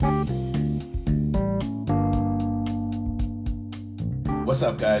What's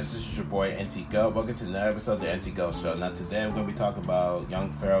up, guys? This is your boy NT Go. Welcome to another episode of the NT Go Show. Now, today I'm going to be talking about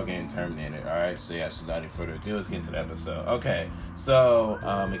Young Pharaoh getting terminated. Alright, so yeah, so without any further ado, let's get into the episode. Okay, so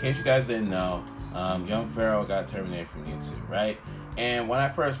in case you guys didn't know, Young Pharaoh got terminated from YouTube, right? And when I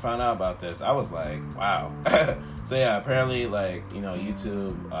first found out about this, I was like, wow. So yeah, apparently,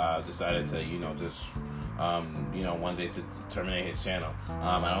 YouTube decided to, just, one day to terminate his channel.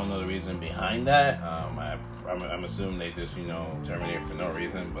 I don't know the reason behind that. I'm assuming they just, terminated for no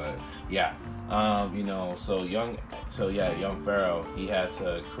reason, but yeah. Young Pharaoh, he had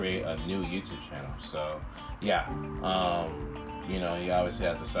to create a new YouTube channel. So yeah, he obviously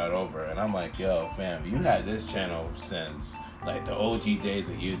had to start over. And I'm like, yo, fam, you had this channel since like the OG days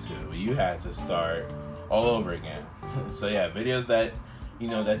of YouTube. You had to start all over again. So yeah, videos that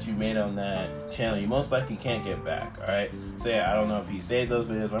you made on that channel, you most likely can't get back. All right. So yeah, I don't know if he saved those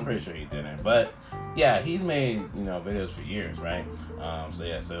videos, but I'm pretty sure he didn't. But yeah, he's made videos for years, right?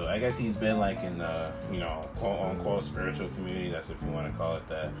 So I guess he's been like in the quote unquote spiritual community. That's if you want to call it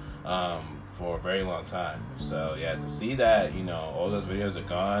that. For a very long time. So yeah, to see that all those videos are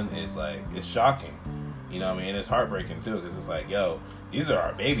gone is like, it's shocking. And it's heartbreaking too, because it's like, yo, these are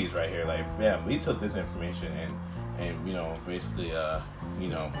our babies right here. Like, fam, we took this information and basically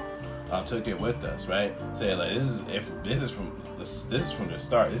took it with us, right? So yeah, like this is from the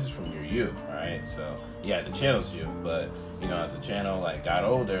start. This is from your youth, all right? So yeah, the channel's youth, but as the channel like got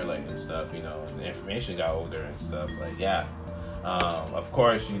older, like and stuff, the information got older and stuff, like yeah, of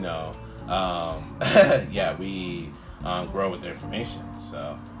course, we grow with the information.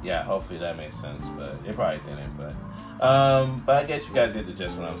 So yeah, hopefully that makes sense, but it probably didn't. But I guess you guys get the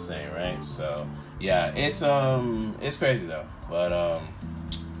gist what I'm saying, right? So yeah, it's crazy though. But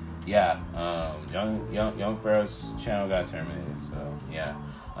Young Pharaoh's channel got terminated. So yeah,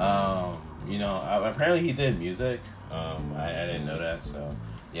 apparently he did music. I didn't know that. So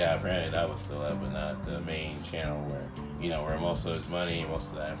yeah, apparently that was still up, but not the main channel where most of his money,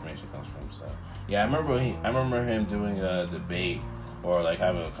 most of that information comes from. So yeah, I remember him doing a debate or like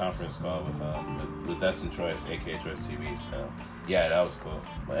having a conference call with Destin Troyes, aka Troyes TV. So yeah, that was cool.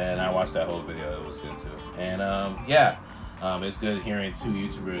 And I watched that whole video; it was good too. And it's good hearing two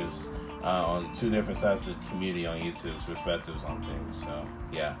YouTubers on two different sides of the community on YouTube's perspectives on things. So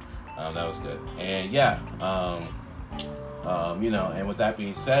yeah, that was good. And yeah. And with that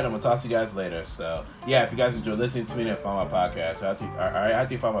being said, I'm gonna talk to you guys later. So yeah, if you guys enjoy listening to me, then follow my podcast.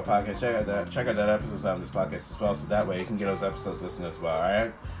 After you follow my podcast, check out that episode on this podcast as well, so that way you can get those episodes listened as well.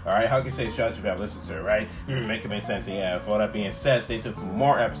 All right. How can you say shout out if you have listened to it, right? Make it make sense. And yeah, for all that being said, stay tuned for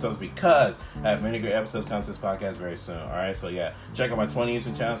more episodes because I have many great episodes coming to this podcast very soon. All right. So yeah, check out my 20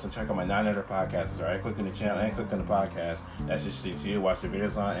 YouTube channels and check out my 9 other podcasts. All right. Click on the channel and click on the podcast. That's interesting to you. Watch the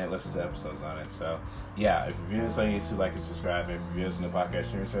videos on it and listen to episodes on it. So yeah, if you're viewing this on YouTube, like and subscribe. And if you're viewing the podcast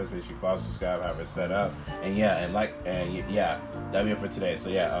streaming service, make sure you follow, subscribe, have it set up. And that'll be it for today. So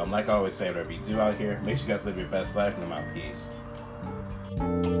yeah, like I always say, whatever you do out here, make sure you guys live your best life, and I'm out. Peace.